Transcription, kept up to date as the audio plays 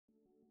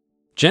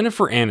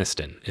Jennifer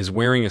Aniston is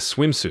wearing a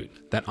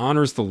swimsuit that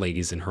honors the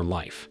ladies in her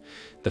life.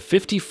 The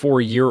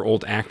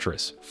 54-year-old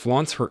actress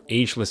flaunts her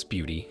ageless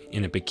beauty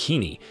in a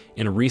bikini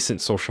in a recent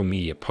social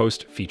media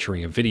post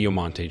featuring a video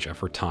montage of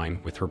her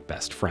time with her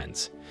best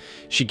friends.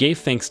 She gave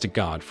thanks to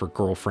God for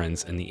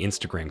girlfriends and the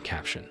Instagram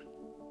caption.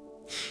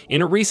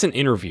 In a recent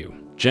interview,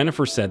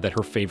 Jennifer said that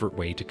her favorite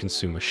way to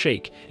consume a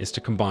shake is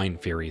to combine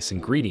various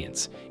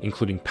ingredients,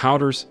 including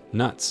powders,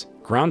 nuts,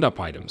 ground-up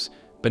items,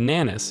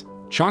 bananas,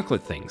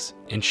 chocolate things,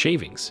 and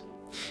shavings.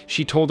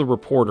 She told a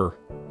reporter,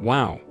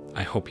 "Wow,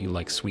 I hope you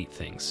like sweet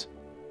things.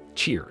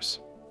 Cheers."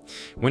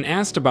 When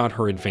asked about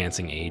her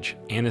advancing age,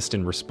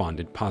 Aniston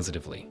responded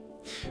positively.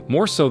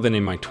 "More so than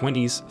in my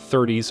 20s,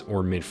 30s,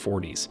 or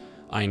mid-40s,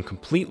 I am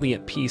completely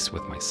at peace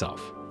with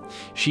myself."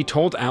 She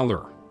told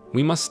Allure,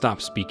 "We must stop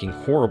speaking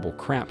horrible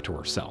crap to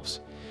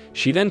ourselves."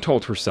 She then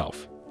told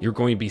herself, "You're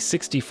going to be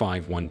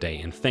 65 one day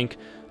and think,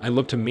 I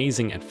looked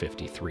amazing at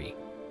 53.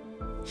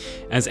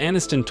 As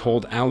Aniston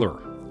told Allure,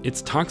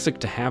 "It's toxic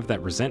to have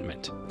that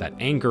resentment, that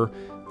anger,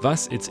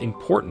 thus it's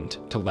important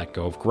to let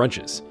go of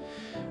grudges.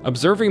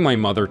 Observing my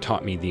mother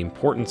taught me the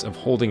importance of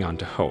holding on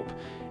to hope,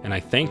 and I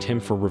thanked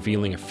him for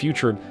revealing a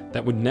future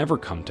that would never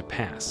come to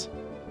pass.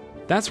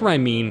 That's what I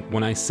mean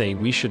when I say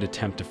we should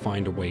attempt to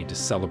find a way to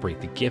celebrate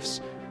the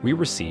gifts we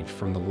received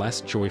from the less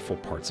joyful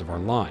parts of our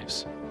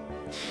lives."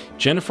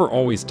 Jennifer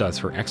always does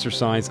her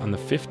exercise on the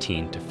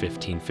 15 to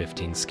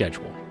 15-15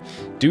 schedule.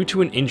 "Due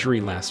to an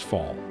injury last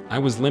fall, I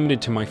was limited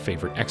to my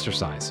favorite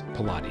exercise,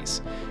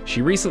 Pilates."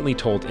 She recently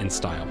told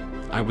InStyle,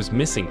 "I was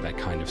missing that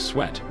kind of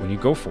sweat when you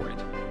go for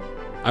it.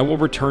 I will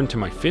return to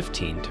my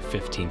 15 to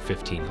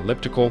 15-15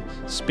 elliptical,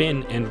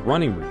 spin, and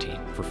running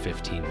routine for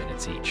 15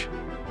 minutes each.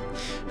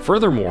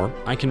 Furthermore,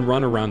 I can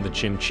run around the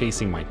gym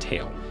chasing my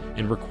tail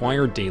and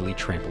require daily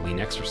trampoline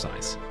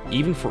exercise,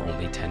 even for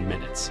only 10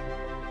 minutes.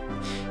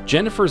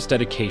 Jennifer's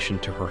dedication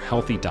to her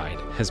healthy diet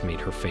has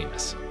made her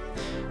famous.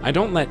 "I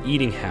don't let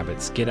eating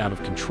habits get out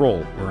of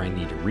control where I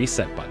need a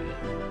reset button.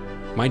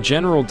 My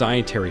general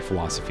dietary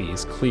philosophy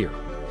is clear.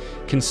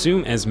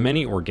 Consume as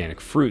many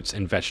organic fruits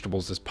and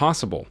vegetables as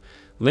possible,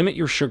 limit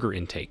your sugar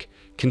intake,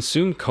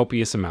 consume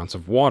copious amounts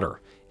of water,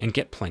 and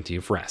get plenty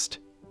of rest."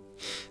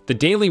 The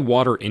daily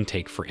water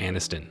intake for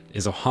Aniston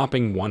is a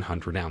hopping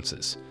 100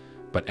 ounces,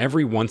 but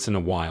every once in a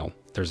while,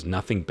 there's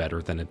nothing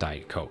better than a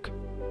Diet Coke.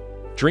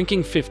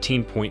 Drinking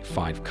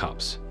 15.5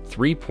 cups,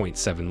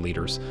 3.7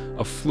 liters,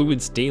 of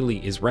fluids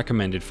daily is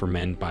recommended for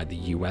men by the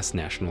U.S.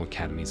 National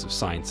Academies of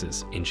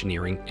Sciences,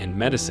 Engineering, and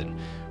Medicine,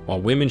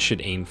 while women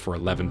should aim for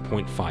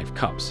 11.5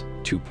 cups,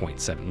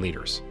 2.7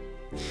 liters.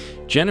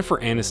 Jennifer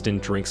Aniston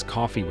drinks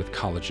coffee with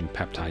collagen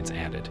peptides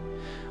added.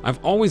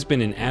 "I've always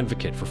been an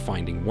advocate for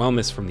finding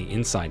wellness from the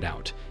inside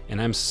out,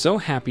 and I'm so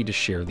happy to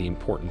share the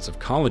importance of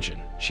collagen,"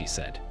 she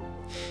said.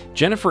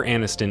 Jennifer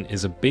Aniston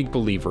is a big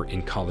believer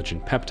in collagen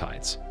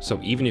peptides, so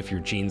even if your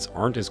genes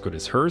aren't as good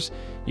as hers,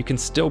 you can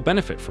still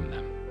benefit from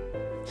them.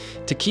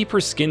 To keep her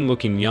skin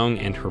looking young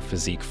and her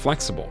physique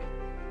flexible,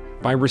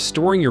 by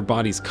restoring your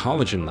body's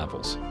collagen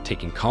levels,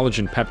 taking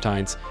collagen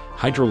peptides,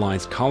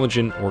 hydrolyzed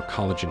collagen, or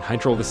collagen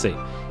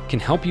hydrolysate can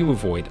help you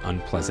avoid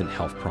unpleasant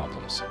health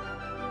problems.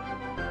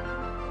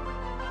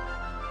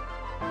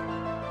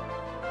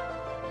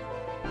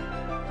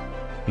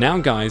 Now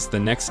guys, the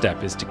next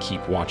step is to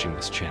keep watching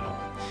this channel.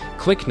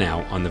 Click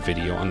now on the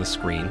video on the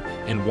screen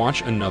and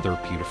watch another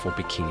beautiful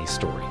bikini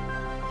story.